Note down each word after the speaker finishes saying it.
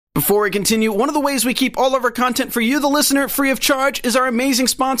Before we continue, one of the ways we keep all of our content for you, the listener, free of charge is our amazing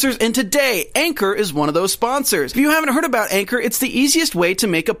sponsors, and today, Anchor is one of those sponsors. If you haven't heard about Anchor, it's the easiest way to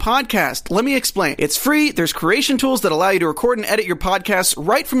make a podcast. Let me explain. It's free, there's creation tools that allow you to record and edit your podcasts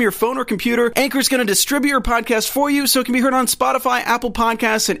right from your phone or computer. Anchor's going to distribute your podcast for you so it can be heard on Spotify, Apple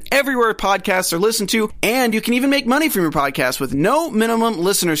Podcasts, and everywhere podcasts are listened to, and you can even make money from your podcast with no minimum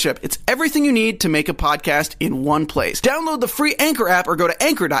listenership. It's everything you need to make a podcast in one place. Download the free Anchor app or go to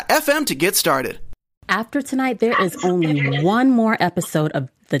anchor.fm to get started. After tonight, there is only one more episode of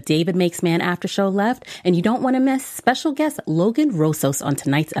the David Makes Man After Show left, and you don't want to miss special guest Logan Rossos on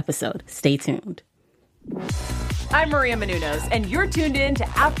tonight's episode. Stay tuned. I'm Maria Menounos, and you're tuned in to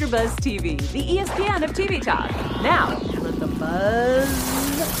AfterBuzz TV, the ESPN of TV talk. Now, let the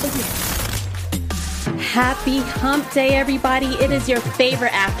buzz begin. Happy Hump Day, everybody. It is your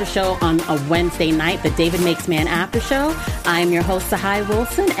favorite after show on a Wednesday night, the David Makes Man After Show. I'm your host, Sahai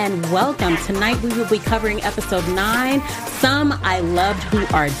Wilson, and welcome. Tonight we will be covering episode 9, Some I Loved Who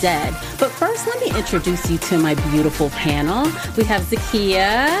Are Dead. But first, let me introduce you to my beautiful panel. We have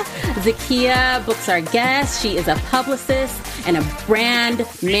Zakia. Zakia books our guest. She is a publicist and a brand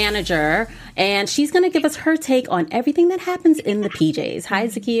manager, and she's going to give us her take on everything that happens in the PJs. Hi,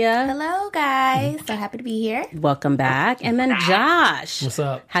 Zakia. Hello, guys. So happy to be here. Welcome back. And then Josh. What's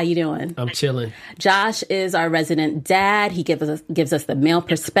up? How you doing? I'm chilling. Josh is our resident dad. He gives us the male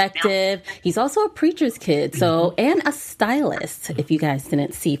perspective. He's also a preacher's kid, and a stylist, if you guys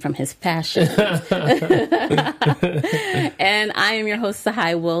didn't see from his fashion. And I am your host,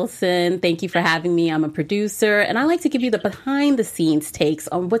 Sahai Wilson. Thank you for having me. I'm a producer, and I like to give you the behind-the-scenes takes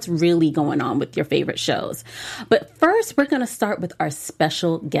on what's really going on with your favorite shows. But first, we're going to start with our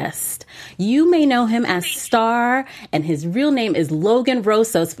special guest. You may know him as Star, and his real name is Logan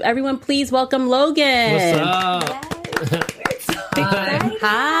Rossos. Everyone, please welcome Logan. What's up?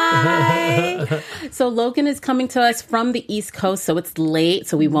 Hi. So Logan is coming to us from the East Coast, so it's late,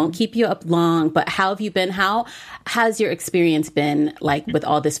 so we won't keep you up long. But how have you been? How has your experience been, like, with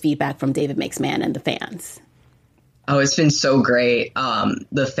all this feedback from David Makes Man and the fans? Oh, it's been so great.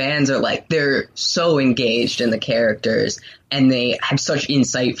 The fans are they're so engaged in the characters, and they have such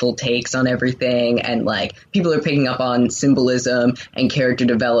insightful takes on everything. And people are picking up on symbolism and character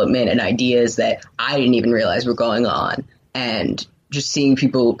development and ideas that I didn't even realize were going on. And just seeing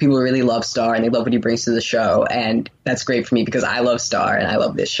people really love Star, and they love what he brings to the show. And that's great for me because I love Star and I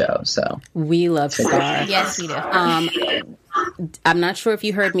love this show. So we love Star. Yes, we do. I'm not sure if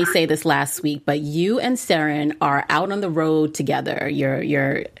you heard me say this last week, but you and Saren are out on the road together. You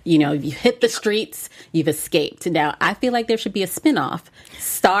hit the streets, you've escaped. Now, I feel like there should be a spinoff,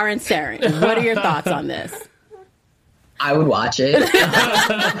 Star and Saren. What are your thoughts on this? I would watch it.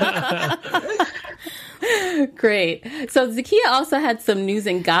 Great. So Zakia also had some news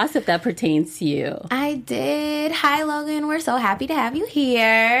and gossip that pertains to you. I did. Hi, Logan. We're so happy to have you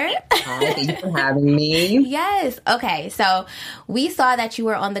here. Hi, thank you for having me. Yes. Okay. So we saw that you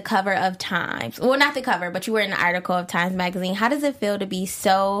were on the cover of Times. Well, not the cover, but you were in an article of Times Magazine. How does it feel to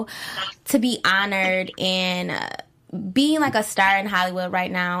be honored in being like a star in Hollywood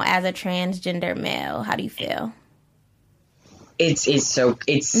right now as a transgender male? How do you feel?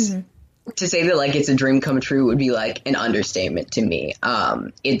 To say that it's a dream come true would be an understatement to me.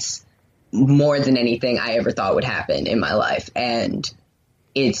 It's more than anything I ever thought would happen in my life. And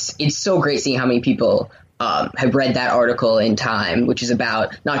it's so great seeing how many people have read that article in Time, which is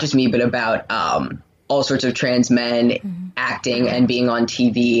about not just me, but about all sorts of trans men acting and being on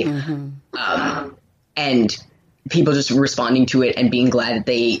TV. And people just responding to it and being glad that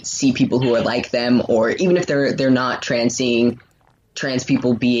they see people who are like them, or even if they're not trans, seeing trans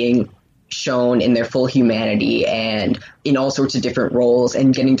people being shown in their full humanity and in all sorts of different roles,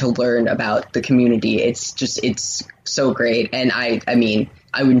 and getting to learn about the community. It's so great. And I mean,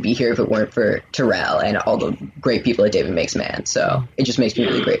 I wouldn't be here if it weren't for Terrell and all the great people at David Makes Man. So it just makes me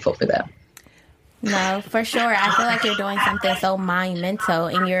really grateful for them. No, for sure. I feel like you're doing something so monumental,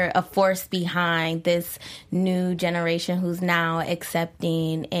 and you're a force behind this new generation who's now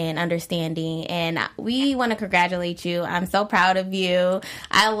accepting and understanding. And we want to congratulate you. I'm so proud of you.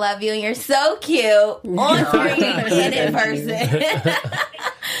 I love you, and you're so cute on screen and in person.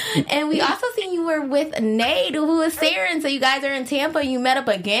 And we also seen you were with Nate, who is Saren. So you guys are in Tampa, and you met up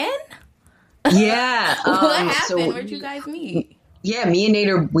again? Yeah. What happened? Where'd you guys meet? Yeah, me and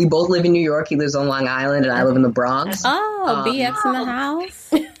Nate we both live in New York. He lives on Long Island, and I live in the Bronx. Oh, BF's in the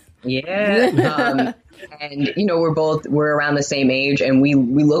house. Yeah. And, you know, we're around the same age and we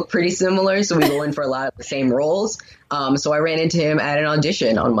look pretty similar. So we go in for a lot of the same roles. So I ran into him at an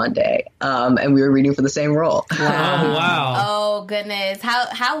audition on Monday, and we were reading for the same role. Wow. Oh, goodness.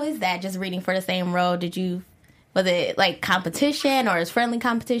 How is that, just reading for the same role? Was it like competition or is friendly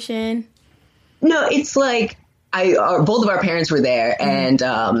competition? No, it's like both of our parents were there, and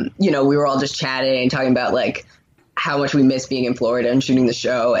you know, we were all just chatting and talking about like how much we miss being in Florida and shooting the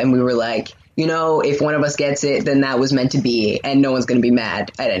show, and we were like, you know, if one of us gets it, then that was meant to be, and no one's going to be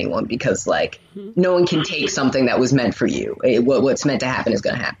mad at anyone because like no one can take something that was meant for you. What's meant to happen is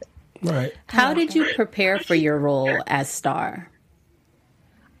going to happen. Right. How did you prepare for your role as Star?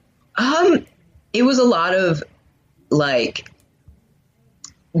 It was a lot of like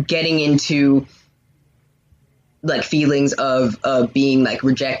getting into like feelings of being like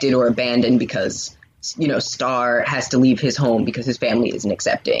rejected or abandoned because, you know, Star has to leave his home because his family isn't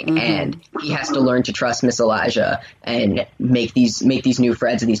accepting, and he has to learn to trust Miss Elijah and make these new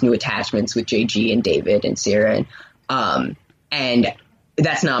friends and these new attachments with JG and David and Siren. And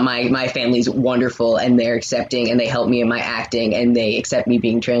that's not my family's wonderful, and they're accepting, and they help me in my acting, and they accept me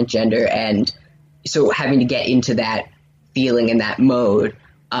being transgender. And so having to get into that feeling and that mode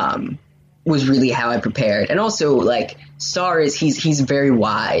was really how I prepared. And also, like, Star he's very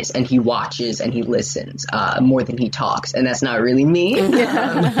wise, and he watches and he listens more than he talks, and that's not really me.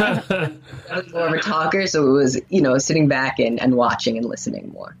 I was more of a talker, so it was, you know, sitting back and watching and listening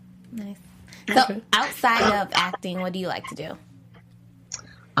more. Nice. So outside of acting, what do you like to do?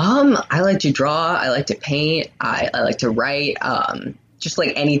 I like to draw. I like to paint. I like to write. Just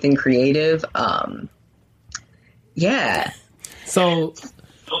like anything creative. Yeah. So,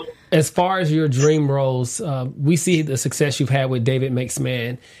 as far as your dream roles, we see the success you've had with David Makes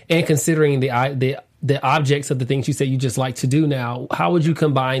Man, and considering the objects of the things you say you just like to do now, how would you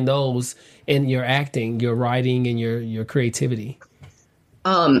combine those in your acting, your writing, and your creativity?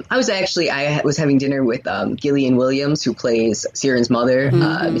 I was having dinner with Gillian Williams, who plays Siren's mother,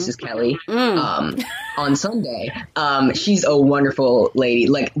 Mrs. Kelly, on Sunday. She's a wonderful lady.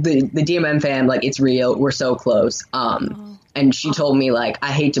 Like the DMM fam, like it's real. We're so close. And she told me, like,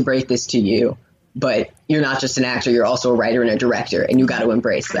 I hate to break this to you, but you're not just an actor, you're also a writer and a director, and you got to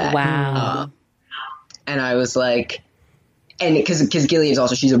embrace that. Wow. And I was like, and because Gillian is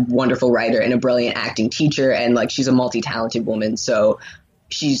also, she's a wonderful writer and a brilliant acting teacher, and like she's a multi-talented woman. So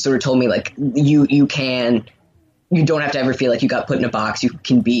she sort of told me, like, you don't have to ever feel like you got put in a box. You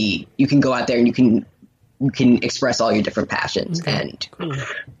can go out there and you can express all your different passions. Okay.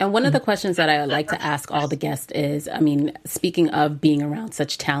 And one of the questions that I like to ask all the guests is, I mean, speaking of being around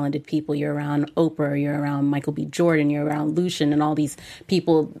such talented people, you're around Oprah, you're around Michael B. Jordan, you're around Lucian and all these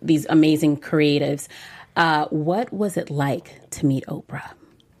people, these amazing creatives. What was it like to meet Oprah?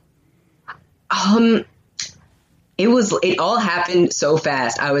 It all happened so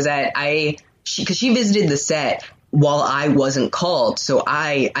fast. Because she visited the set while I wasn't called, so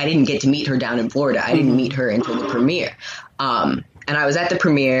I didn't get to meet her down in Florida. I didn't meet her until the premiere. And I was at the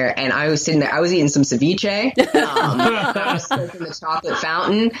premiere, and I was sitting there. I was eating some ceviche. I was smoking the chocolate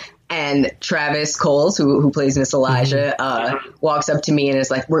fountain, and Travis Coles, who plays Miss Elijah, walks up to me and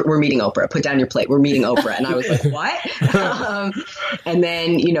is like, "We're meeting Oprah. Put down your plate. We're meeting Oprah." And I was like, "What?" And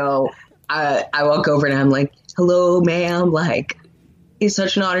then, you know, I walk over and I'm like, "Hello, ma'am. Like, it's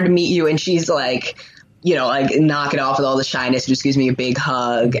such an honor to meet you." And she's like, you know, like, knock it off with all the shyness, just gives me a big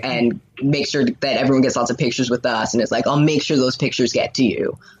hug and makes sure that everyone gets lots of pictures with us. And it's like, I'll make sure those pictures get to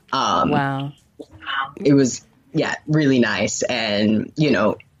you. Wow. It was, really nice. And, you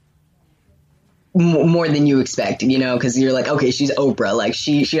know, more than you expect, you know, because you're like, okay, she's Oprah. Like,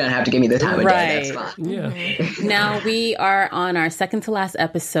 she doesn't have to give me the time of day. That's fine. Yeah. Now we are on our second to last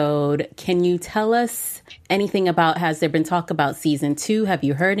episode. Can you tell us anything about, has there been talk about season 2? Have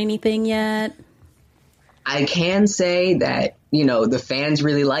you heard anything yet? I can say that, you know, the fans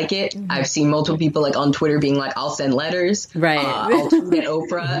really like it. I've seen multiple people, like, on Twitter being like, I'll send letters. Right. I'll tweet at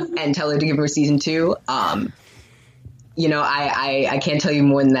Oprah and tell her to give her season 2. You know, I can't tell you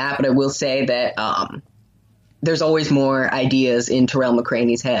more than that, but I will say that there's always more ideas in Terrell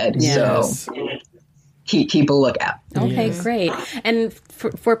McCraney's head. Yes. So keep a lookout. Okay, great. And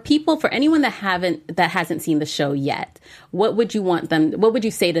for anyone that hasn't seen the show yet, what would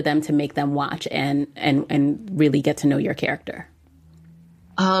you say to them to make them watch and really get to know your character?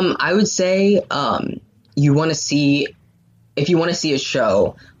 I would say if you want to see a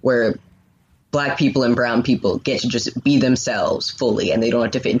show where Black people and brown people get to just be themselves fully, and they don't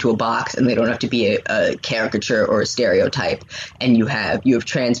have to fit into a box, and they don't have to be a caricature or a stereotype, and you have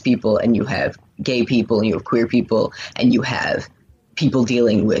trans people, and you have gay people, and you have queer people, and you have people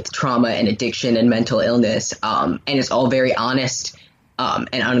dealing with trauma and addiction and mental illness. And it's all very honest and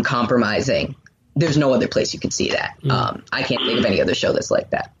uncompromising. There's no other place you can see that. I can't think of any other show that's like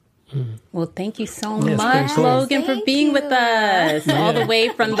that. Well, thank you so Yes, much, cool. Logan, for Thank being you. with us all the way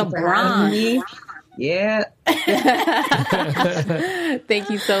from the Bronx. Yeah. Thank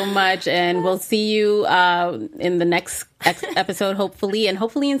you so much. And we'll see you in the next episode, hopefully, and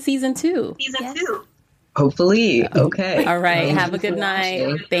hopefully in season 2. Hopefully. Okay. All right. Thank Have you a good for night.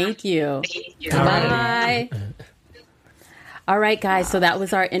 watching. Thank you. Bye. All right, guys. So that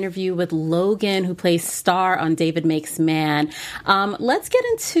was our interview with Logan, who plays Star on David Makes Man. Let's get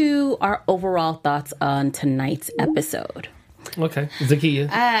into our overall thoughts on tonight's episode. Okay,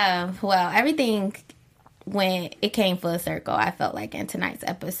 Zakiya. Well, everything it came full circle. I felt like in tonight's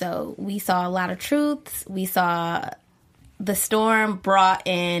episode, we saw a lot of truths. We saw the storm brought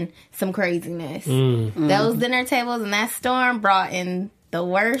in some craziness. Those dinner tables and that storm brought in the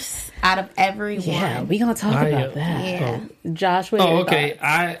worst out of everyone. Yeah, we're going to talk about that. Yeah. Josh, what are your Okay. thoughts?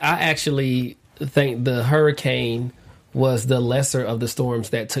 I actually think the hurricane was the lesser of the storms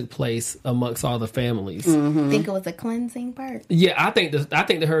that took place amongst all the families. I think it was a cleansing part. Yeah, I think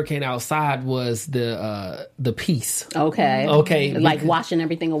the hurricane outside was the peace. Okay. Okay, Like because- washing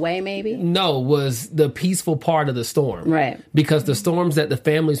everything away, maybe? No, was the peaceful part of the storm. Right. Because the storms that the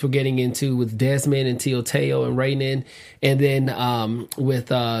families were getting into with Desmond and Teoteo and Raynon, and then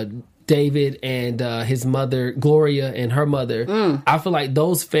with David and his mother, Gloria, and her mother, I feel like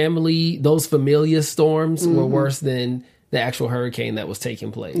those familiar storms were worse than the actual hurricane that was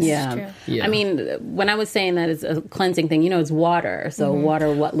taking place. Yeah. Yeah. I mean, when I was saying that it's a cleansing thing, it's water. So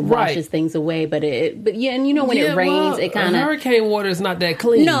water washes things away. But yeah, and when it rains, it kind of... Hurricane water is not that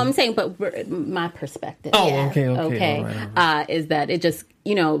clean. No, I'm saying, but my perspective. Oh, Yeah. okay. Okay. All right. Is that it just,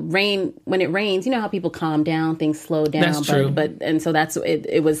 rain, when it rains, how people calm down, things slow down. That's true. And so that's,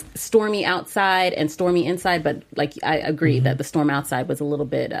 it was stormy outside and stormy inside, but like I agree that the storm outside was a little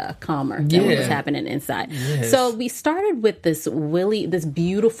bit calmer than what was happening inside. Yes. So we started with this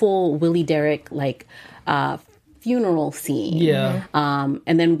beautiful Willie Derrick, funeral scene. Yeah.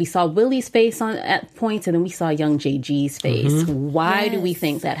 And then we saw Willie's face at points, and then we saw young JG's face. Why do we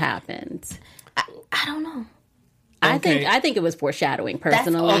think that happened? I don't know. I Okay. think it was foreshadowing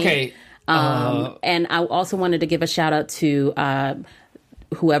personally. Okay. And I also wanted to give a shout out to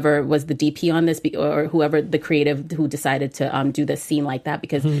whoever was the DP on this, or whoever the creative who decided to do this scene like that.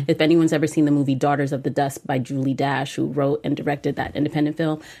 Because if anyone's ever seen the movie Daughters of the Dust by Julie Dash, who wrote and directed that independent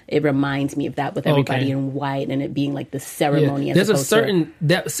film, it reminds me of that, with everybody in white and it being like the ceremony. Yeah. As There's a opposed certain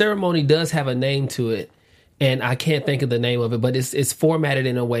that ceremony does have a name to it, and I can't think of the name of it, but it's formatted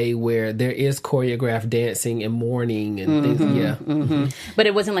in a way where there is choreographed dancing and mourning and things. Yeah. but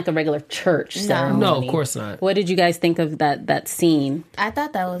it wasn't like a regular church ceremony. No, of course not. What did you guys think of that scene? I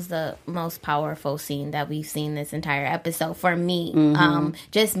thought that was the most powerful scene that we've seen this entire episode for me.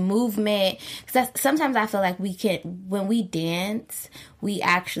 Just movement. 'Cause sometimes I feel like when we dance, we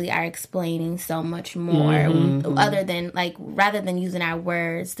actually are explaining so much more other than rather than using our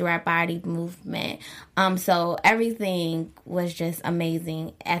words through our body movement. So everything was just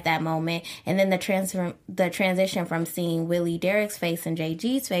amazing at that moment. And then the transition from seeing Willie Derrick's face and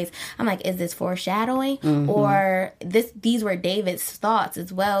JG's face, I'm like, is this foreshadowing? Or these were David's thoughts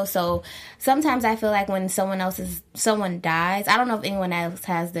as well. So sometimes I feel like when someone dies, I don't know if anyone else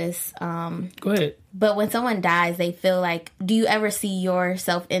has this, Go ahead. but when someone dies, they feel like, do you ever see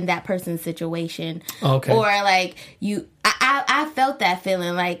yourself in that person's situation? Okay. Or I felt that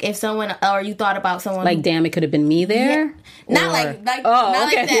feeling, like if someone, or you thought about someone, Like, damn, it could have been me there? not Or- like Oh, not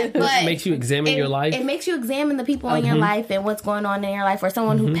okay. like that, but It makes you examine your life. It makes you examine the people in your life and what's going on in your life, or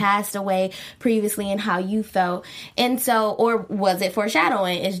someone who passed away previously and how you felt. And so, or was it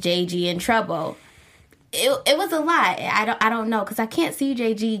foreshadowing? Is JG in trouble? It was a lot. I don't know, because I can't see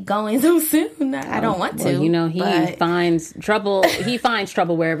JG going so soon. I don't want to. Well, he but- finds trouble. He finds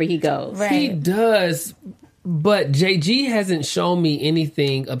trouble wherever he goes. Right. He does, but JG hasn't shown me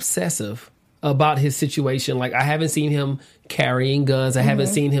anything obsessive about his situation. Like, I haven't seen him carrying guns. I haven't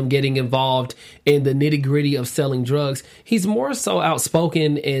seen him getting involved in the nitty gritty of selling drugs. He's more so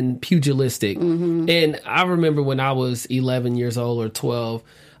outspoken and pugilistic. And I remember when I was 11 years old or 12,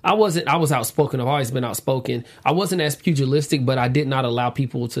 I was outspoken. I've always been outspoken. I wasn't as pugilistic, but I did not allow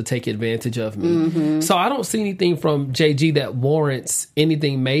people to take advantage of me. So I don't see anything from JG that warrants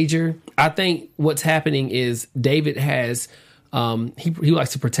anything major. I think what's happening is David has, he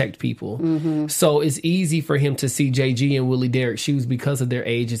likes to protect people. So it's easy for him to see JG and Willie Derrick's shoes because of their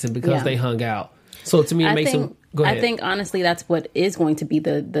ages and because Yeah. they hung out. So to me, it makes him Go ahead. I think honestly that's what is going to be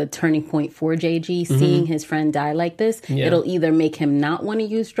the turning point for JG, seeing his friend die like this. Yeah. It'll either make him not want to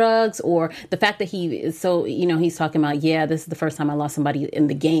use drugs, or the fact that he is so, he's talking about, this is the first time I lost somebody in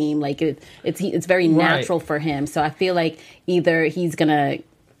the game. Like it's very natural for him. So I feel like either he's going to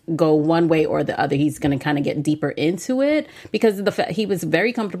go one way or the other. He's going to kind of get deeper into it, because of the fact he was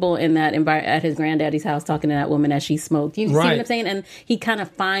very comfortable in that at his granddaddy's house talking to that woman as she smoked. You see what I'm saying? And he kind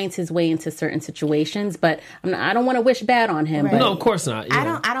of finds his way into certain situations, but I don't want to wish bad on him. Right. But No, of course not.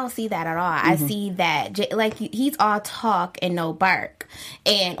 Yeah. I don't see that at all. I see that he's all talk and no bark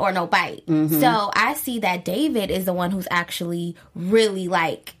or no bite. So I see that David is the one who's actually really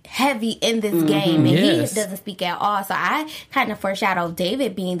like heavy in this game, and he doesn't speak at all. So I kind of foreshadow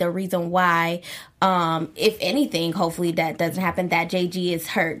David being the reason why, if anything, hopefully that doesn't happen, that JG is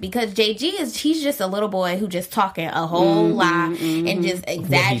hurt, because he's just a little boy who just talking a whole lot and just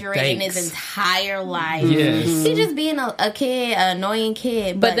exaggerating his entire life. He's just being a kid, an annoying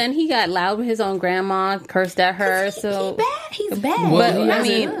kid. But then he got loud with his own grandma, cursed at her. He's bad. Well, But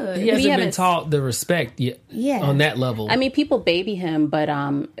he hasn't been taught the respect yet on that level. I mean, people baby him,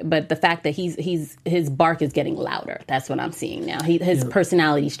 but the fact that his bark is getting louder. That's what I'm seeing now. His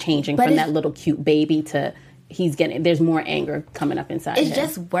personality's changing from that little cute baby to there's more anger coming up inside him. It's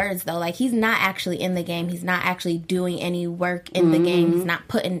just words though. Like, he's not actually in the game. He's not actually doing any work in the game. He's not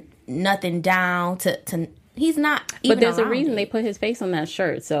putting nothing down to he's not even. But there's a around reason it. they put his face on that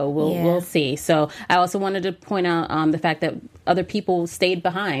shirt, so we'll see. So I also wanted to point out the fact that other people stayed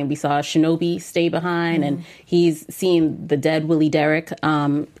behind. We saw Shinobi stay behind, and he's seeing the dead Willie Derrick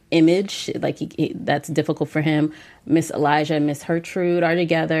image. Like that's difficult for him. Miss Elijah and Miss Gertrude are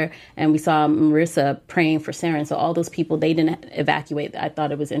together, and we saw Marissa praying for Saren. So all those people, they didn't evacuate. I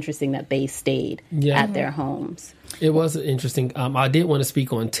thought it was interesting that they stayed at their homes. It was interesting. I did want to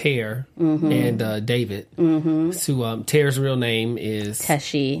speak on Tare and David. So Tare's real name is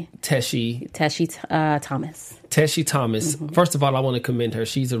Teshi Thomas. Teshi Thomas. First of all, I want to commend her.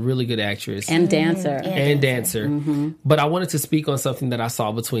 She's a really good actress. And dancer. And dancer. But I wanted to speak on something that I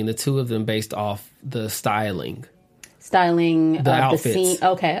saw between the two of them based off the styling. The outfits. The scene.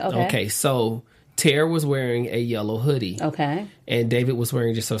 Okay. So Tare was wearing a yellow hoodie. Okay. And David was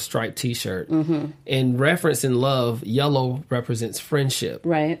wearing just a striped t-shirt. In reference in love, yellow represents friendship.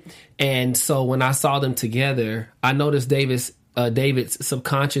 Right. And so when I saw them together, I noticed David's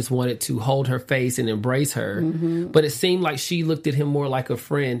subconscious wanted to hold her face and embrace her, but it seemed like she looked at him more like a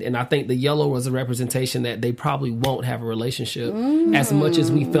friend, and I think the yellow was a representation that they probably won't have a relationship as much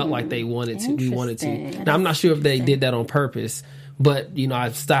as we felt like they wanted to. We wanted to. Now I'm not sure if they did that on purpose, but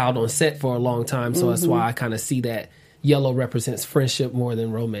I've styled on set for a long time, so that's why I kind of see that yellow represents friendship more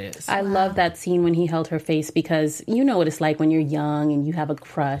than romance. I love that scene when he held her face, because you know what it's like when you're young and you have a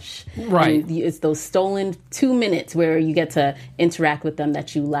crush. Right. And it's those stolen 2 minutes where you get to interact with them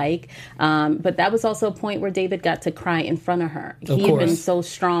that you like. But that was also a point where David got to cry in front of her. He had been so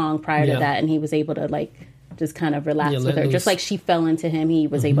strong prior to that, and he was able to just kind of relax with her. Just like she fell into him, he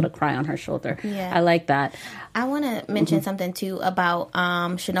was able to cry on her shoulder. Yeah. I like that. I want to mention something too about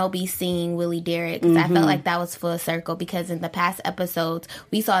Shinobi seeing Willie Derrick, because I felt like that was full circle, because in the past episodes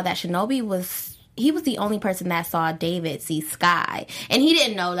we saw that Shinobi was the only person that saw David see Sky, and he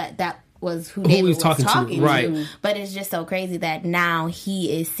didn't know that was who David was talking to. Right. But it's just so crazy that now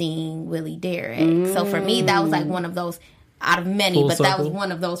he is seeing Willie Derrick. So for me, that was like one of those out of many, full but circle. that was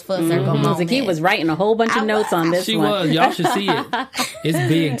one of those full circle moments. Like he was writing a whole bunch of notes on this She one. was. Y'all should see it. It's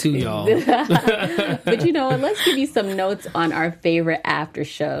big too, y'all. But you know what? Let's give you some notes on our favorite after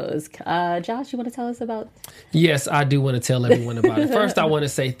shows. Josh, you want to tell us about? Yes, I do want to tell everyone about it. First, I want to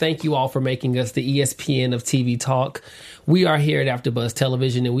say thank you all for making us the ESPN of TV talk. We are here at AfterBuzz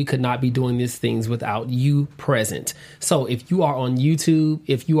Television, and we could not be doing these things without you present. So if you are on YouTube,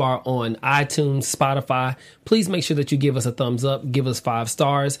 if you are on iTunes, Spotify, please make sure that you give us a thumbs up, give us 5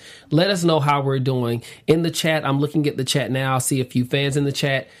 stars. Let us know how we're doing. In the chat, I'm looking at the chat now. I see a few fans in the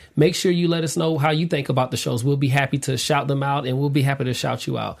chat. Make sure you let us know how you think about the shows. We'll be happy to shout them out, and we'll be happy to shout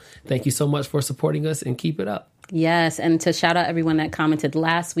you out. Thank you so much for supporting us, and keep it up. Yes, and to shout out everyone that commented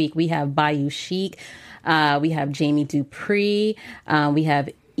last week, we have Bayou Chic, we have Jamie Dupree, we have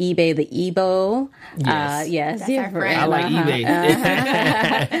eBay the Ebo. Yes. That's our friend. I like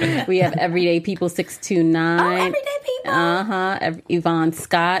eBay. We have Everyday People 629. Everyday People. Yvonne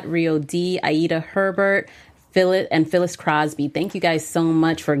Scott, Rio D, Aida Herbert, Phyllis Crosby. Thank you guys so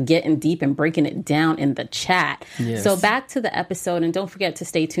much for getting deep and breaking it down in the chat. Yes. So back to the episode, and don't forget to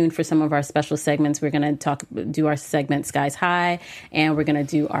stay tuned for some of our special segments. We're going to do our segment Skies High, and we're going to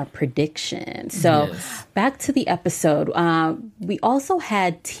do our predictions. So back to the episode. We also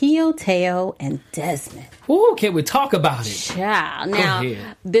had Teo and Desmond. Ooh, can we talk about it? Yeah. Now,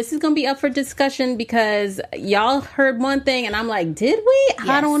 this is going to be up for discussion because y'all heard one thing, and I'm like, did we? Yes.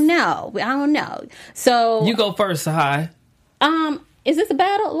 I don't know. So You go first, Sahai. Is this a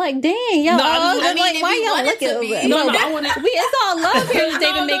battle? Like, dang, y'all. No, I mean, if why you y'all want it looking to at be. me? No, I want it. It's all love here.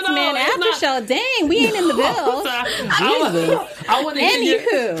 David Makes Man after show. Dang, we ain't in the bill. I want to hear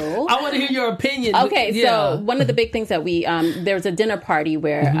Anywho. I want to hear your opinion. Okay, Yeah. so one of the big things that we there was a dinner party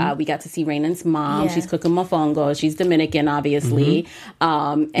where we got to see Rainan's mom. Yeah. She's cooking mofongo. She's Dominican, obviously.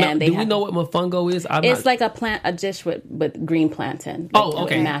 Now, And do we know what mofongo is? it's like a dish with green plantain.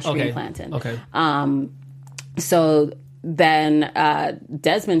 okay. Mashed Okay. green plantain. Okay. So then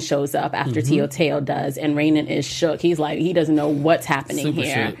Desmond shows up after Teo does, and Rainan is shook. He's like, he doesn't know what's happening Super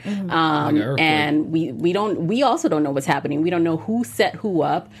here. shook. Like an earthquake. And we also don't know what's happening. We don't know who set who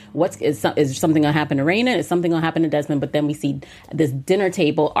up. Is something gonna happen to Rainan? Is something gonna happen to Desmond? But then we see this dinner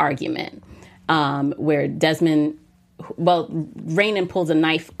table argument where Rainan pulls a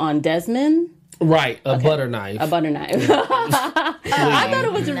knife on Desmond. Right, a butter knife. A butter knife. I thought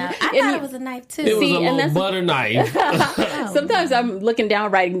it was I thought it was a knife too. It was See, a and little that's- butter knife. Sometimes I'm looking down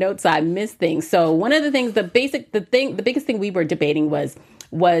writing notes, so I miss things. So one of the things, the biggest thing we were debating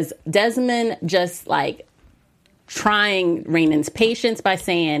was Desmond just like trying Rainan's patience by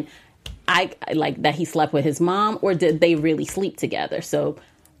saying I like that he slept with his mom, or did they really sleep together? So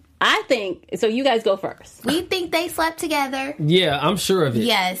I think so. You guys go first. We think they slept together. Yeah, I'm sure of it.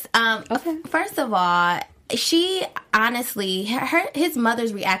 Yes. First of all, she honestly, his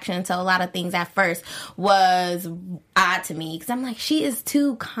mother's reaction to a lot of things at first was odd to me, because I'm like, she is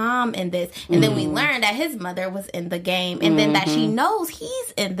too calm in this. And then we learned that his mother was in the game, and then that she knows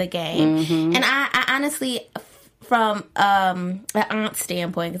he's in the game. And I honestly, from an aunt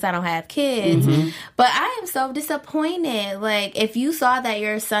standpoint, because I don't have kids, but I am so disappointed. Like, if you saw that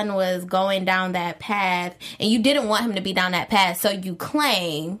your son was going down that path and you didn't want him to be down that path, so you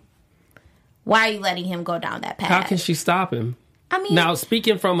claim, why are you letting him go down that path? How can she stop him? I mean, Now,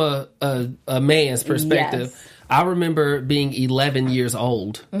 speaking from a man's perspective, Yes. I remember being 11 years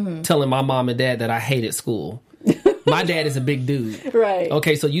old, telling my mom and dad that I hated school. My dad is a big dude. Right.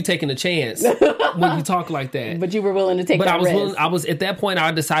 Okay, so you taking a chance when you talk like that. But you were willing to take But that I was risk. willing, I was at that point.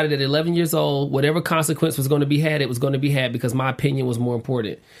 I decided at 11 years old, whatever consequence was going to be had, it was going to be had, because my opinion was more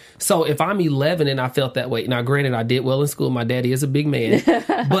important. So if I'm 11 and I felt that way, now granted, I did well in school. My daddy is a big man,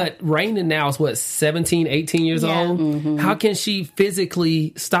 but Rainan now is what, 17, 18 years old. How can she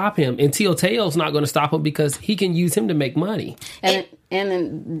physically stop him? And Teo's not going to stop him, because he can use him to make money. And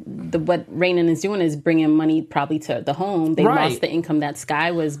then what Rainan is doing is bringing money probably to the home. They Right. lost the income that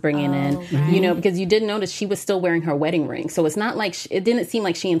Sky was bringing in, right. because you did notice she was still wearing her wedding ring. So it's not like it didn't seem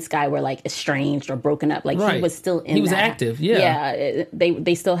like she and Sky were like estranged or broken up. Like he Right. was still in. He was that. active, yeah. Yeah,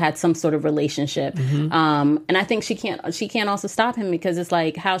 they still had some sort of relationship. And I think she can't also stop him, because it's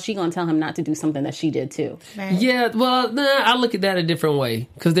like, how's she gonna tell him not to do something that she did too? Yeah, well, I look at that a different way,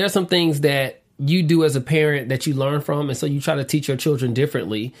 because there's some things that you do as a parent that you learn from, and so you try to teach your children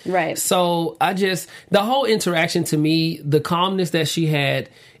differently. Right. So the whole interaction, to me, the calmness that she had,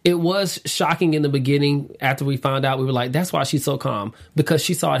 it was shocking in the beginning. After we found out, we were like, that's why she's so calm, because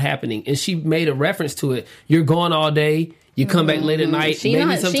she saw it happening, and she made a reference to it. You're gone all day. You come back late at night.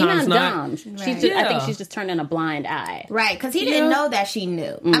 Maybe sometimes not. Dumb. She's Right. just, I think she's just turning a blind eye. right, because he didn't know that she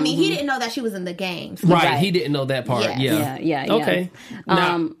knew. I mean, he didn't know that she was in the game. Right. He didn't know that part. Yes. Yeah. Yeah. Okay.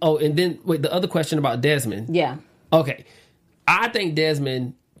 Now, and then wait, the other question about Desmond. Yeah. Okay. I think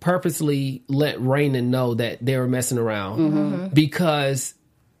Desmond purposely let Rainan know that they were messing around, because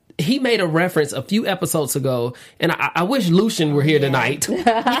he made a reference a few episodes ago, and I wish Lucian were here tonight.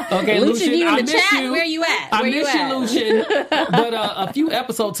 Okay, Lucian, you in the miss chat? you. Where you at? I Where you miss you, at? Lucian. But a few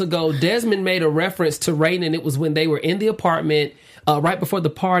episodes ago, Desmond made a reference to Rainan. It was when they were in the apartment right before the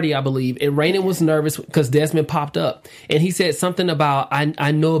party, I believe, and Rainan was nervous because Desmond popped up, and he said something about,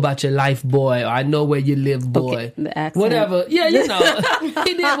 I know about your life, boy, or I know where you live, boy. Okay, the accent. Whatever. Yeah, you know.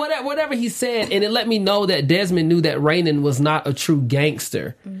 He did whatever he said, and it let me know that Desmond knew that Rainan was not a true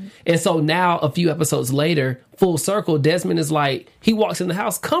gangster. And so now, a few episodes later, full circle, Desmond is like, he walks in the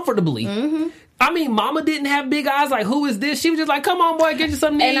house comfortably. I mean, Mama didn't have big eyes. Like, who is this? She was just like, come on, boy, get you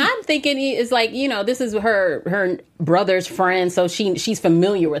something to eat. And I'm thinking it's like, this is her brother's friend, so she's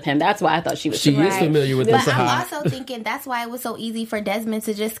familiar with him. That's why I thought she was. She is familiar with him. But I'm also thinking that's why it was so easy for Desmond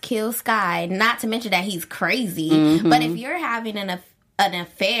to just kill Sky. Not to mention that he's crazy. Mm-hmm. But if you're having an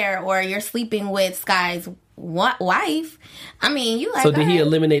affair or you're sleeping with Sky's wife, I mean, you like. So did he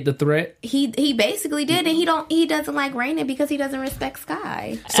eliminate the threat? He basically did, and he doesn't like Raina because he doesn't respect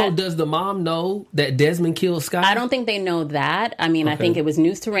Sky. So does the mom know that Desmond killed Sky? I don't think they know that. I mean, I think it was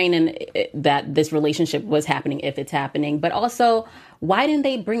news to Raina that this relationship was happening, if it's happening. But also, why didn't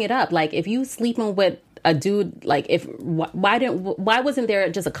they bring it up? Like, if you sleeping with a dude, like, why wasn't there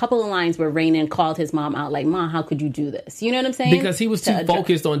just a couple of lines where Raina called his mom out, like, Mom, how could you do this? You know what I'm saying? Because he was too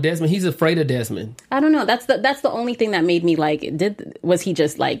focused on Desmond. He's afraid of Desmond. I don't know. That's the only thing that made me like. Was he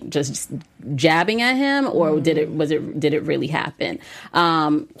just jabbing at him, or did it really happen?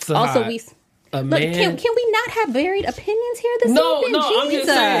 Also, can we not have varied opinions here this evening? No, I'm just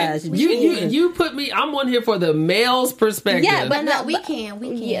saying. You put me. I'm on here for the male's perspective. Yeah, but no, we can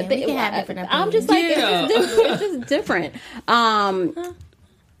have different opinions. I'm just like, it's just different.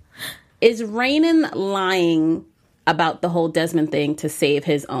 Is Rainin lying about the whole Desmond thing to save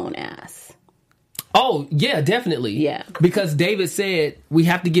his own ass? Oh, yeah, definitely. Yeah. Because David said we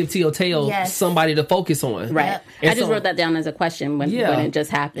have to give Teoteo somebody to focus on. Right. Yep. I just wrote that down as a question when it just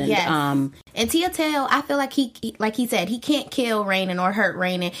happened. Yes. And Teoteo, I feel like he said, he can't kill Rainin or hurt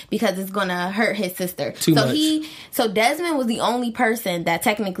Rainin because it's going to hurt his sister. Too much. So Desmond was the only person that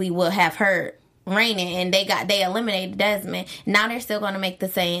technically would have hurt Rainin, and they eliminated Desmond. Now they're still going to make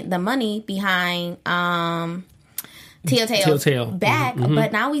the money behind Teoteo's back,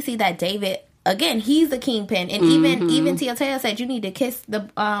 but now we see that David. Again, he's the kingpin, and even Teoteo said you need to kiss the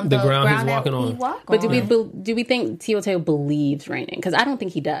ground he's walking on. But do we think Teoteo believes Rainin? Because I don't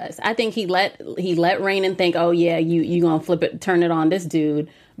think he does. I think he let Rainin think, oh yeah, you gonna turn it on this dude,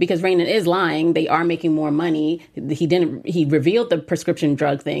 because Rainin is lying. They are making more money. He revealed the prescription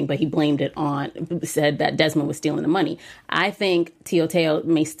drug thing, but he blamed it said that Desmond was stealing the money. I think Teoteo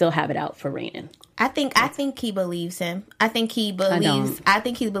may still have it out for Rainin. I think he believes him. I think he believes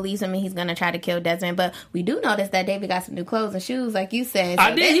him, and he's gonna try to kill Desmond. But we do notice that David got some new clothes and shoes, like you said. So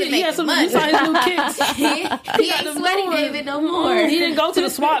I did. He had some. He saw his new kicks. he ain't sweaty David no more. He didn't go to the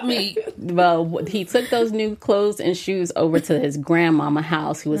swap meet. Well, he took those new clothes and shoes over to his grandmama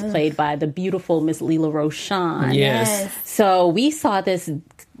house, who was played by the beautiful Miss Leela Roshan. Yes. So we saw this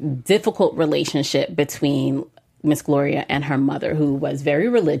difficult relationship between Miss Gloria and her mother, who was very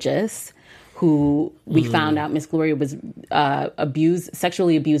religious. Who we found out Miss Gloria was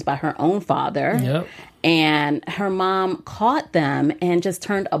sexually abused by her own father. Yep. And her mom caught them and just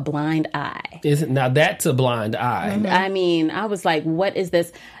turned a blind eye. Now that's a blind eye. Mm-hmm. I mean, I was like, what is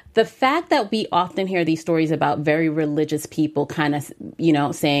this? The fact that we often hear these stories about very religious people kind of,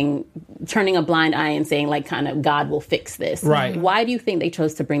 saying, turning a blind eye and saying, like, kind of, God will fix this. Right. Why do you think they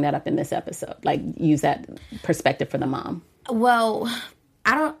chose to bring that up in this episode? Like, use that perspective for the mom? Well,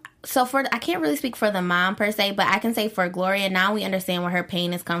 I can't really speak for the mom per se, but I can say for Gloria, now we understand where her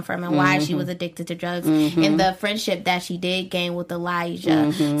pain has come from and why she was addicted to drugs and the friendship that she did gain with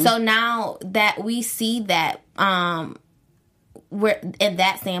Elijah. So now that we see that, we're in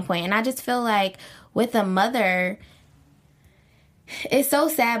that standpoint, and I just feel like with a mother, it's so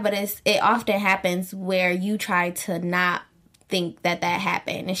sad, but it often happens where you try to not think that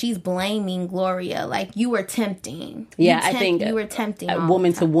happened, and she's blaming Gloria like you were tempting. I think you were tempting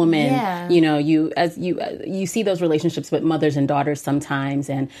woman to woman. Yeah. You see those relationships with mothers and daughters sometimes,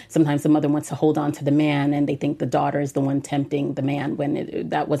 and sometimes the mother wants to hold on to the man, and they think the daughter is the one tempting the man when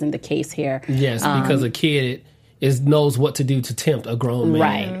that wasn't the case here. Yes, because a kid knows what to do to tempt a grown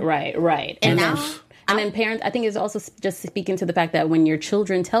man. Right. And then parents, I think it's also just speaking to the fact that when your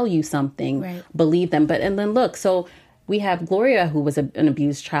children tell you something, believe them. And then look, so we have Gloria, who was an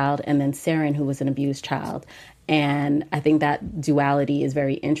abused child, and then Saren, who was an abused child. And I think that duality is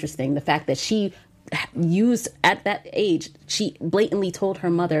very interesting. The fact that she used, at that age, she blatantly told her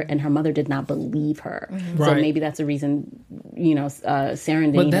mother, and her mother did not believe her. So maybe that's a reason,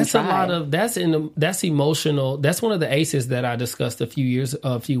 Saren didn't even try. That's emotional. That's one of the aces that I discussed a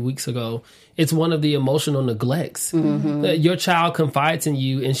few weeks ago. It's one of the emotional neglects. Your child confides in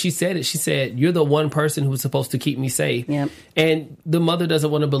you, and she said it. She said, "You're the one person who's supposed to keep me safe." Yep. And the mother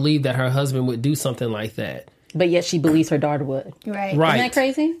doesn't want to believe that her husband would do something like that. But yet she believes her daughter would. Right. Isn't that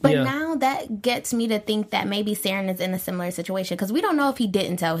crazy? But now that gets me to think that maybe Saren is in a similar situation, because we don't know if he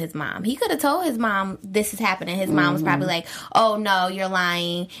didn't tell his mom. He could have told his mom this is happening. His mom was probably like, "Oh no, you're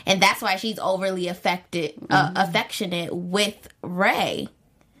lying," and that's why she's overly affectionate with Ray.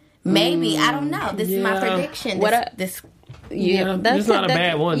 Maybe. I don't know. This is my prediction. That's not a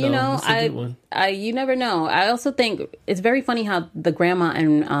bad one, though. You know, it's a good one. You never know. I also think it's very funny how the grandma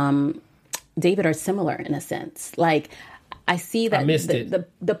and David are similar in a sense. Like, I see that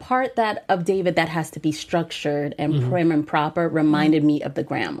the part that of David that has to be structured and prim and proper reminded me of the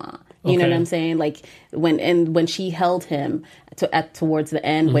grandma. You know what I'm saying? Like when she held him towards the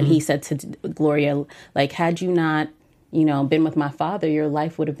end, when he said to Gloria, like, had you not, you know, been with my father, your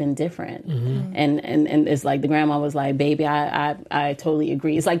life would have been different. And it's like the grandma was like, baby, I totally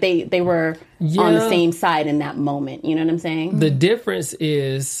agree. It's like they were on the same side in that moment. You know what I'm saying? The difference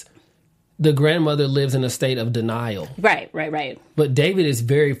is the grandmother lives in a state of denial. Right. But David is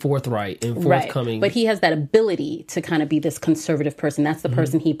very forthright and forthcoming. Right. But he has that ability to kind of be this conservative person. That's the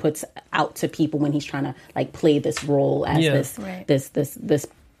person he puts out to people when he's trying to like play this role as this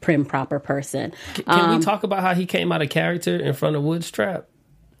prim, proper person. Can we talk about how he came out of character in front of Woodstrap?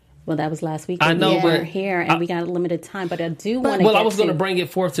 Well, that was last week. I know, we were here and we got a limited time, but I do want to. Well, I was going to bring it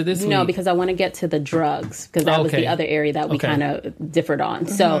forth to this week. No, because I want to get to the drugs because that was the other area that we kind of differed on.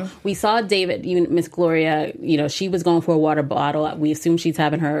 So we saw David, Miss Gloria. You know, she was going for a water bottle. We assume she's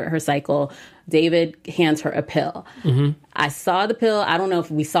having her cycle. David hands her a pill. I saw the pill. I don't know if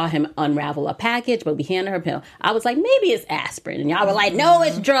we saw him unravel a package, but we handed her a pill. I was like, maybe it's aspirin. And y'all were like, no,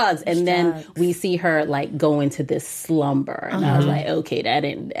 it's drugs. And then we see her like go into this slumber. And I was like, okay,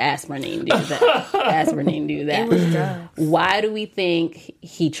 aspirin didn't do that. Aspirin didn't do that. It was drugs. Why do we think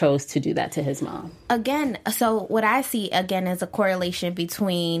he chose to do that to his mom? Again, so what I see again is a correlation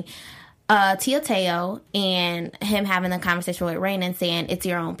between Teoteo and him having a conversation with Raynon saying it's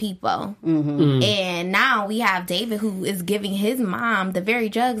your own people. And now we have David who is giving his mom the very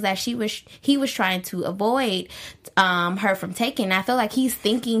drugs that he was trying to avoid her from taking. I feel like he's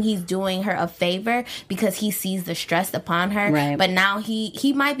thinking he's doing her a favor because he sees the stress upon her. Right. But now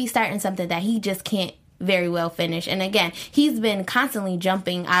he might be starting something that he just can't very well finish. And again, he's been constantly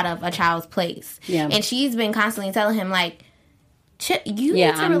jumping out of a child's place. Yeah. And she's been constantly telling him like, you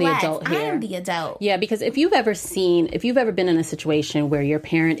need to relax. The adult here. I am the adult. Yeah, because if you've ever been in a situation where your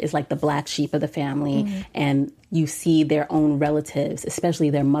parent is like the black sheep of the family and you see their own relatives, especially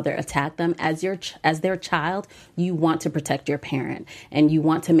their mother, attack them as their child, you want to protect your parent and you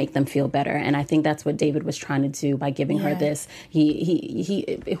want to make them feel better. And I think that's what David was trying to do by giving her this.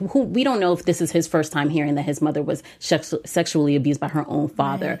 We don't know if this is his first time hearing that his mother was sexually abused by her own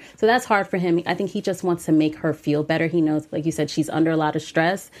father. Right. So that's hard for him. I think he just wants to make her feel better. He knows, like you said, she's under a lot of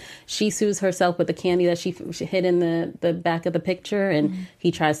stress. She soothes herself with the candy that she hid in the back of the picture, and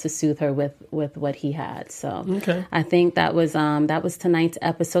he tries to soothe her with what he had. So I think that was tonight's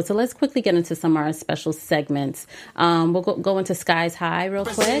episode. So let's quickly get into some of our special segments. We'll go into Skies High real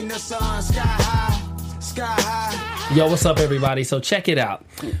quick. Yo, what's up, everybody? So check it out.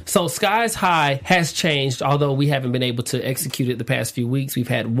 So Skies High has changed, although we haven't been able to execute it the past few weeks. We've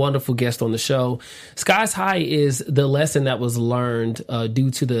had wonderful guests on the show. Skies High is the lesson that was learned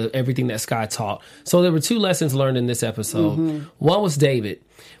due to everything that Sky taught. So there were two lessons learned in this episode. One was David,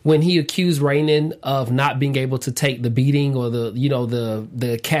 when he accused Raynon of not being able to take the beating or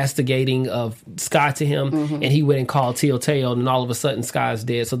the castigating of Sky to him, and he went and called Teoteo, and all of a sudden Sky's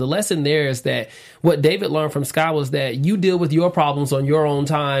dead. So the lesson there is that what David learned from Sky was that you deal with your problems on your own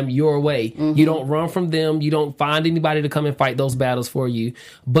time, your way. You don't run from them. You don't find anybody to come and fight those battles for you.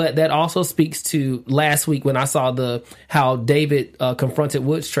 But that also speaks to last week when I saw how David confronted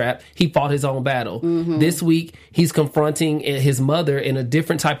Woodstrap. He fought his own battle. This week he's confronting his mother in a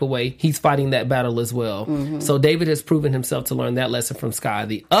different type of way. He's fighting that battle as well. So David has proven himself to learn that lesson from Sky.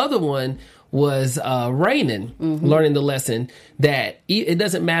 The other one was Raynon learning the lesson that it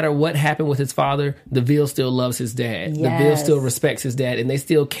doesn't matter what happened with his father, DeVille still loves his dad. Yes. DeVille still respects his dad, and they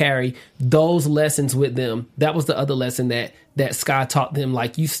still carry those lessons with them. That was the other lesson that Sky taught them.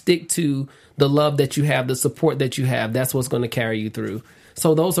 Like, you stick to the love that you have, the support that you have. That's what's going to carry you through.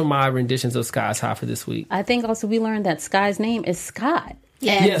 So those are my renditions of Sky's High for this week. I think also we learned that Sky's name is Scott.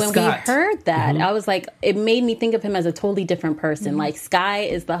 And yes, when Scott. we heard that, I was like, it made me think of him as a totally different person. Like, Sky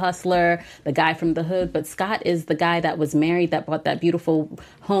is the hustler, the guy from the hood, but Scott is the guy that was married, that bought that beautiful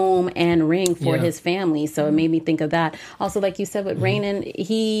home and ring for his family. So it made me think of that. Also, like you said with Raynon,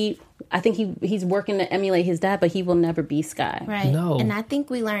 he I think he's working to emulate his dad, but he will never be Sky. Right. No. And I think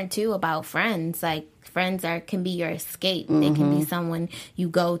we learned too about friends. Like friends can be your escape. They can be someone you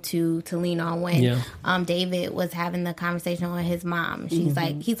go to lean on when David was having the conversation with his mom. He's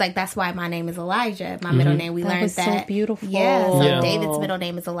like, that's why my name is Elijah. My middle name, we learned that. So beautiful. Yeah. So David's middle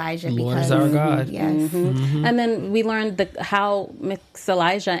name is Elijah Lord because is our God. Yes. And then we learned how Miss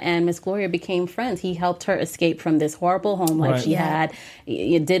Elijah and Miss Gloria became friends. He helped her escape from this horrible home life she had.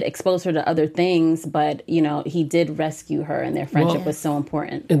 It did expose her to other things, but he did rescue her, and their friendship was so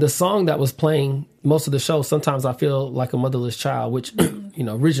important. And the song that was playing most of the show, Sometimes I Feel Like a Motherless Child, which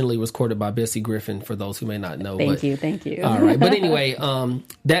originally was recorded by Bessie Griffin, for those who may not know. Thank you. All right. But anyway,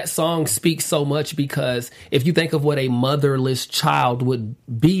 that song speaks so much, because if you think of what a motherless child would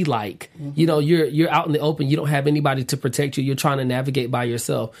be like, you're out in the open, you don't have anybody to protect you, you're trying to navigate by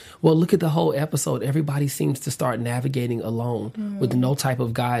yourself. Well, look at the whole episode. Everybody seems to start navigating alone with no type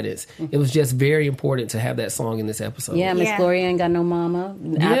of guidance. It was just very important to have that song in this episode. Yeah, Miss Gloria ain't got no mama.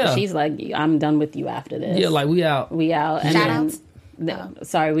 After she's like, I'm done with you after this. Yeah, like we out. And shout outs.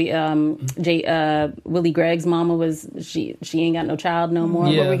 Sorry, Willie Gregg's mama was she ain't got no child no more.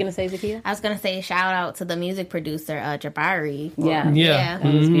 Yeah. What were we gonna say, Zakia? I was gonna say shout out to the music producer Yeah. Jabari. That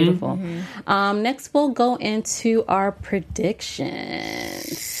was beautiful. Next, we'll go into our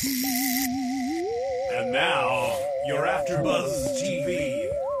predictions. And now, your AfterBuzz TV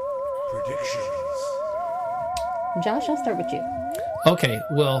predictions. Josh, I'll start with you. Okay,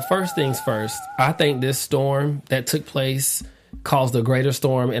 well, first things first, I think this storm that took place caused a greater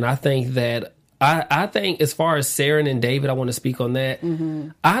storm, and I think that I think as far as Saren and David, I want to speak on that.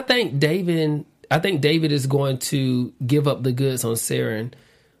 I think David is going to give up the goods on Saren,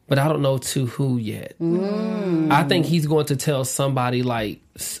 but I don't know to who yet. I think he's going to tell somebody, like,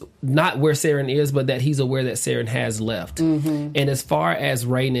 not where Saren is, but that he's aware that Saren has left. And as far as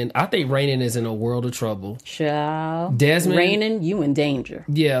Raynon, I think Raynon is in a world of trouble. Desmond, Raynon, you in danger.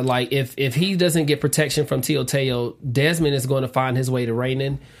 Yeah, like if he doesn't get protection from Teoteo, Desmond is going to find his way to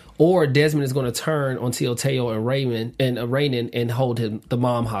Raynon, or Desmond is going to turn on Teoteo and Raynon and hold the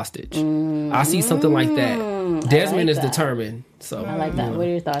mom hostage. I see something like that. Desmond is determined. So I like that. What are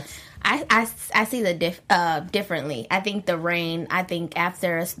your thoughts? I see the differently. I think the rain. I think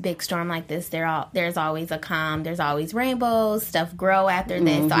after a big storm like this, there's always a calm. There's always rainbows. Stuff grow after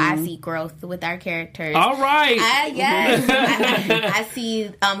this. So I see growth with our characters. All right. I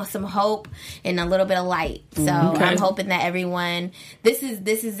see some hope and a little bit of light. So I'm hoping that everyone. This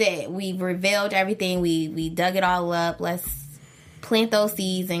is it. We've revealed everything. We dug it all up. Let's plant those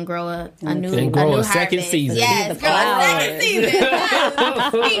seeds and grow a new second season. Yes, grow a second season.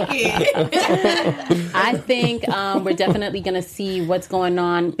 I think we're definitely going to see what's going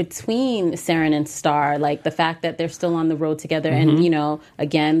on between Saren and Star, like the fact that they're still on the road together. And,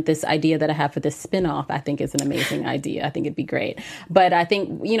 again, this idea that I have for this spinoff, I think is an amazing idea. I think it'd be great. But I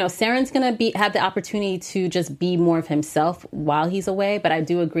think, Saren's going to have the opportunity to just be more of himself while he's away. But I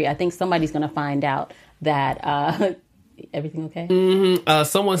do agree. I think somebody's going to find out that... Everything okay?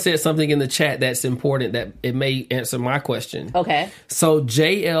 Someone said something in the chat that's important that it may answer my question. Okay. So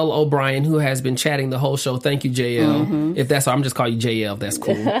JL O'Brien, who has been chatting the whole show, thank you, JL. If that's all, I'm just calling you JL. That's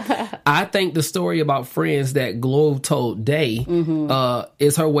cool. I think the story about friends that Glow told Day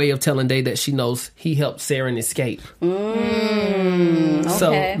is her way of telling Day that she knows he helped Saren escape. Okay.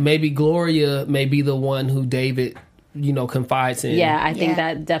 So maybe Gloria may be the one who David, confides in. Yeah, I think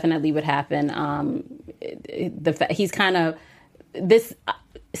that definitely would happen. He's kind of this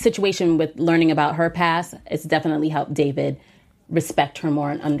situation with learning about her past. It's definitely helped David respect her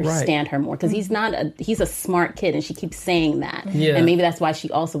more and understand her more, because he's a smart kid, and she keeps saying that. And maybe that's why she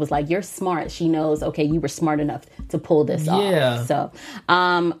also was like, you're smart. She knows, okay, you were smart enough to pull this off. So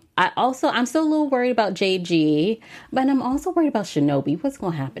I'm still a little worried about JG, but I'm also worried about Shinobi. What's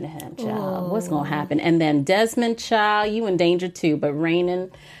gonna happen to him, child? What's gonna happen? And then Desmond, child, you in danger too, but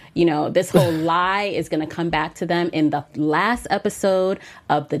Raynon, this whole lie is going to come back to them in the last episode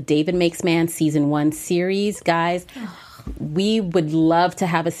of the David Makes Man Season 1 series. Guys, we would love to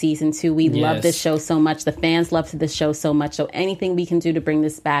have a Season 2. We love this show so much. The fans love this show so much. So anything we can do to bring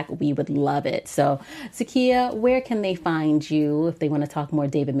this back, we would love it. So, Zakia, where can they find you if they want to talk more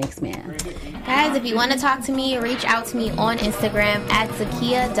David Makes Man? Guys, if you want to talk to me, reach out to me on Instagram at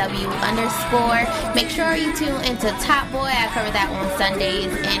ZakiaW_. Make sure you tune into Top Boy. I cover that on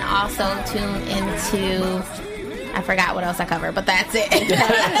Sundays. And also tune into... I forgot what else I cover, but that's it.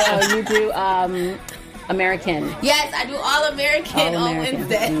 So you do... American. Yes, I do All American on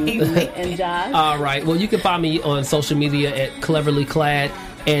Wednesday. And Josh? All right. Well, you can find me on social media at Cleverly Clad.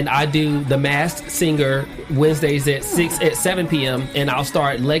 and I do The Masked Singer Wednesdays at 7 p.m. and I'll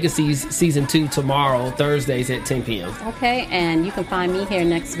start Legacies Season 2 tomorrow, Thursdays at 10 p.m. Okay, and you can find me here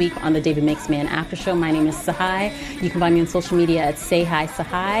next week on the David Makes Man After Show. My name is Sahai. You can find me on social media at Say Hi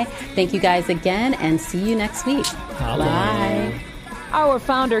Sahai. Thank you guys again, and see you next week. Hello. Bye. Our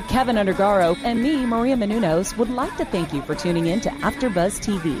founder, Kevin Undergaro, and me, Maria Menounos, would like to thank you for tuning in to AfterBuzz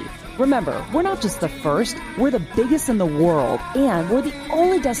TV. Remember, we're not just the first, we're the biggest in the world, and we're the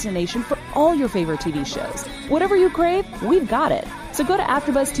only destination for all your favorite TV shows. Whatever you crave, we've got it. So go to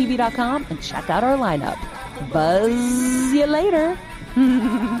AfterBuzzTV.com and check out our lineup. Buzz you later.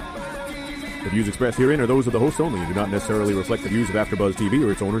 The views expressed herein are those of the hosts only and do not necessarily reflect the views of AfterBuzz TV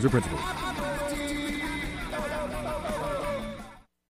or its owners or principals.